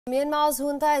Myanmar's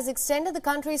junta has extended the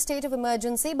country's state of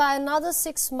emergency by another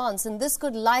 6 months, and this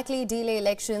could likely delay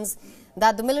elections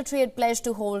that the military had pledged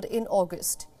to hold in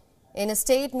August. In a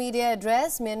state media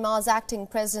address, Myanmar's acting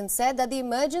president said that the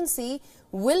emergency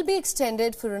will be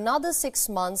extended for another 6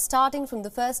 months starting from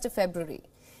the 1st of February.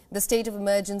 The state of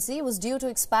emergency was due to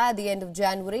expire at the end of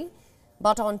January,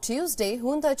 but on Tuesday,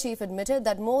 junta chief admitted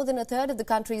that more than a third of the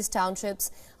country's townships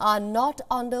are not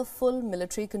under full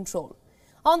military control.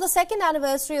 On the second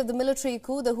anniversary of the military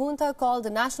coup, the junta called the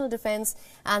National Defence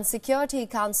and Security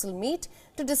Council meet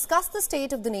to discuss the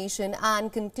state of the nation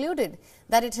and concluded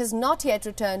that it has not yet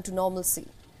returned to normalcy.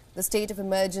 The state of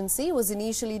emergency was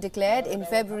initially declared in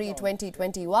February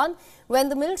 2021 when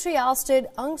the military ousted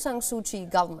Aung San Suu Kyi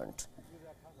government.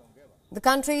 The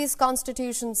country's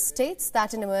constitution states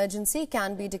that an emergency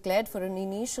can be declared for an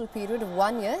initial period of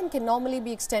 1 year and can normally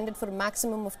be extended for a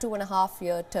maximum of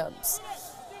 2.5-year terms.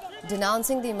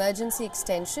 Denouncing the emergency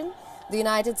extension, the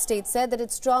United States said that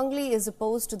it strongly is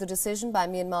opposed to the decision by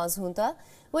Myanmar's junta,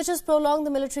 which has prolonged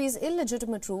the military's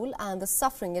illegitimate rule and the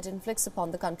suffering it inflicts upon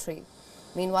the country.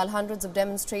 Meanwhile, hundreds of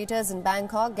demonstrators in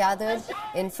Bangkok gathered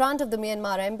in front of the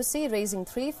Myanmar embassy, raising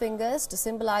 3 fingers to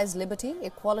symbolize liberty,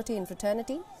 equality and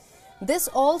fraternity. This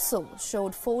also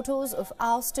showed photos of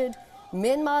ousted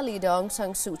Myanmar leader Aung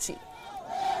San Suu Kyi.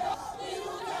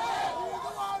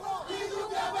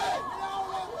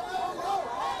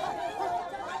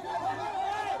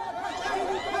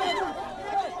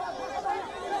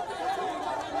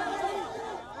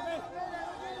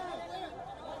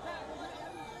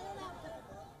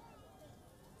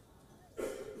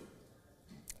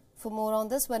 For more on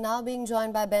this, we're now being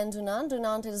joined by Ben Dunant.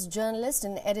 Dunant is journalist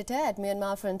and editor at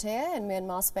Myanmar Frontier and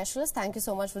Myanmar Specialist. Thank you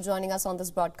so much for joining us on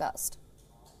this broadcast.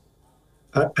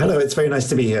 Hello, it's very nice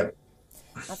to be here.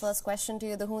 My first question to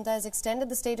you, the junta has extended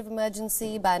the state of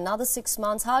emergency by another 6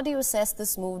 months. How do you assess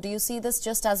this move? Do you see this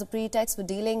just as a pretext for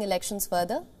delaying elections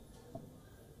further?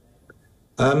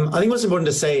 I think what's important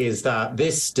to say is that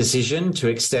this decision to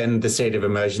extend the state of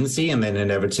emergency and then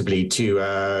inevitably to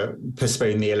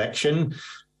postpone the election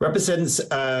represents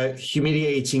a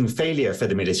humiliating failure for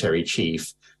the military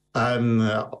chief.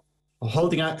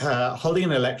 Holding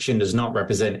an election does not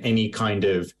represent any kind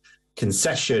of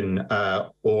concession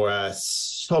or a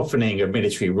softening of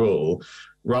military rule.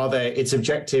 Rather, its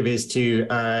objective is to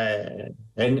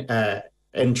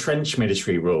entrench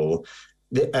military rule.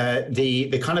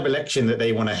 The kind of election that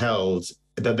they want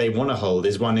to hold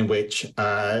is one in which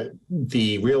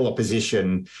the real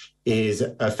opposition is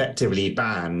effectively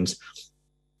banned.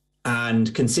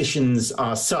 And concessions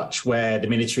are such where the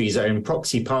military's own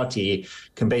proxy party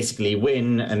can basically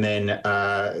win and then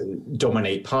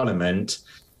dominate parliament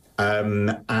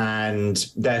and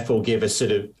therefore give a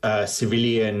sort of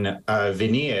civilian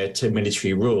veneer to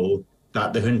military rule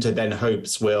that the junta then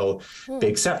hopes will be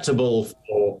acceptable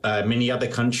for many other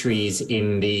countries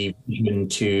in the region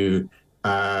to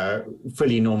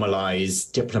fully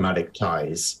normalize diplomatic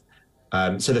ties.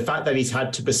 So the fact that he's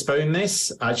had to postpone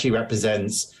this actually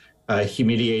represents a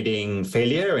humiliating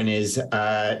failure and is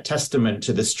a testament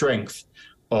to the strength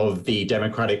of the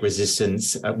democratic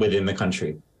resistance within the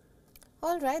country.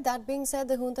 All right. That being said,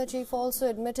 the junta chief also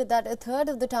admitted that a third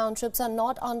of the townships are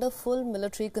not under full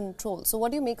military control. So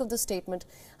what do you make of the statement?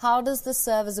 How does this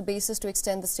serve as a basis to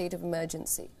extend the state of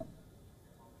emergency?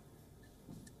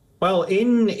 Well,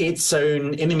 in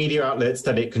the media outlets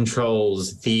that it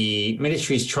controls, the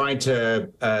military's tried to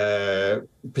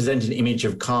present an image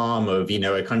of calm, of,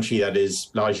 a country that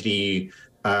is largely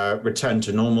returned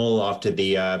to normal after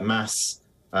the mass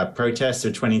protests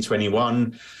of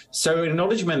 2021. So an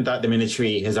acknowledgement that the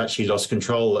military has actually lost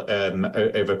control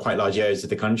over quite large areas of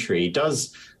the country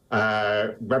does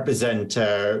represent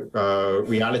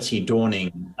reality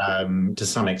dawning to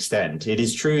some extent. It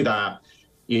is true that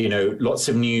lots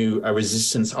of new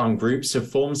resistance armed groups have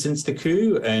formed since the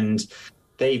coup, and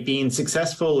they've been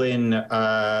successful in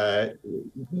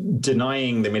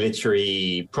denying the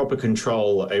military proper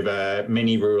control over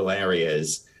many rural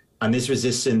areas. And this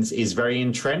resistance is very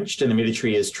entrenched, and the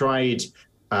military has tried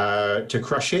to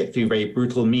crush it through very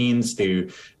brutal means,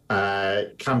 through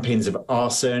campaigns of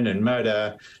arson and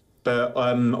murder. But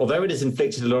although it has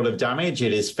inflicted a lot of damage,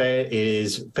 it is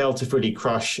failed to fully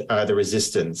crush the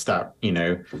resistance that,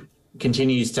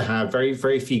 continues to have very,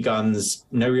 very few guns,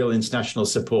 no real international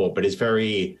support, but is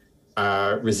very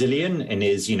resilient and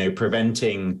is,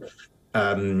 preventing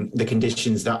the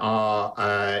conditions that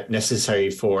are necessary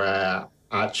for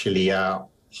actually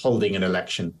holding an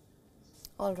election.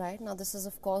 All right. Now, this is,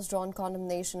 of course, drawn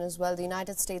condemnation as well. The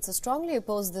United States has strongly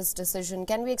opposed this decision.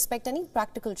 Can we expect any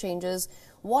practical changes?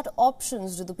 What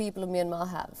options do the people of Myanmar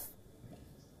have?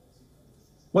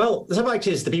 Well, the fact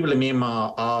is, the people in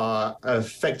Myanmar are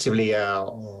effectively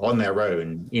on their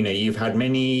own. You know, you've had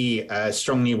many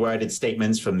strongly worded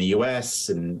statements from the US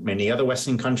and many other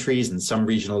Western countries and some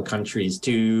regional countries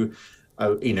too.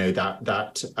 You know,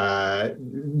 that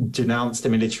denounced the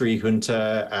military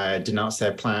junta, denounced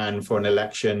their plan for an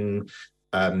election,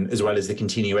 as well as the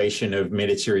continuation of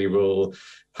military rule.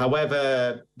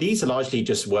 However, these are largely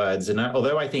just words. And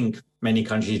although I think many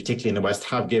countries, particularly in the West,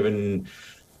 have given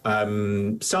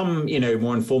some, you know,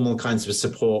 more informal kinds of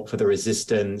support for the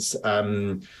resistance.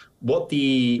 What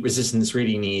the resistance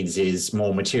really needs is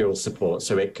more material support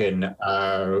so it can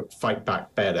fight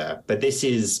back better. But this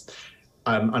is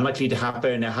unlikely to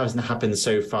happen. It hasn't happened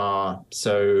so far.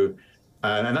 So,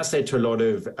 and that's led to a lot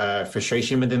of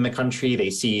frustration within the country. They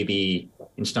see the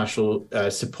international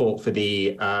support for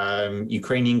the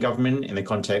Ukrainian government in the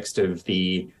context of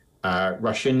the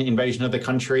Russian invasion of the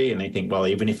country, and they think, well,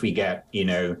 even if we get, you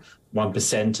know,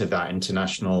 1% of that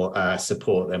international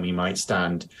support, then we might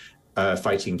stand a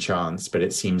fighting chance. But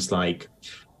it seems like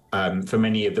for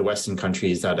many of the Western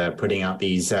countries that are putting out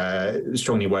these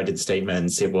strongly worded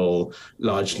statements, it will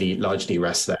largely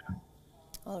rest there.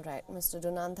 All right, Mr.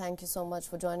 Dunan, thank you so much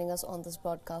for joining us on this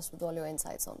broadcast with all your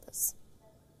insights on this.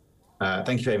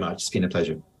 Thank you very much. It's been a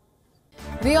pleasure.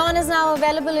 WION is now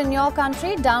available in your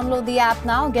country. Download the app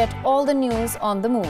now. Get all the news on the move.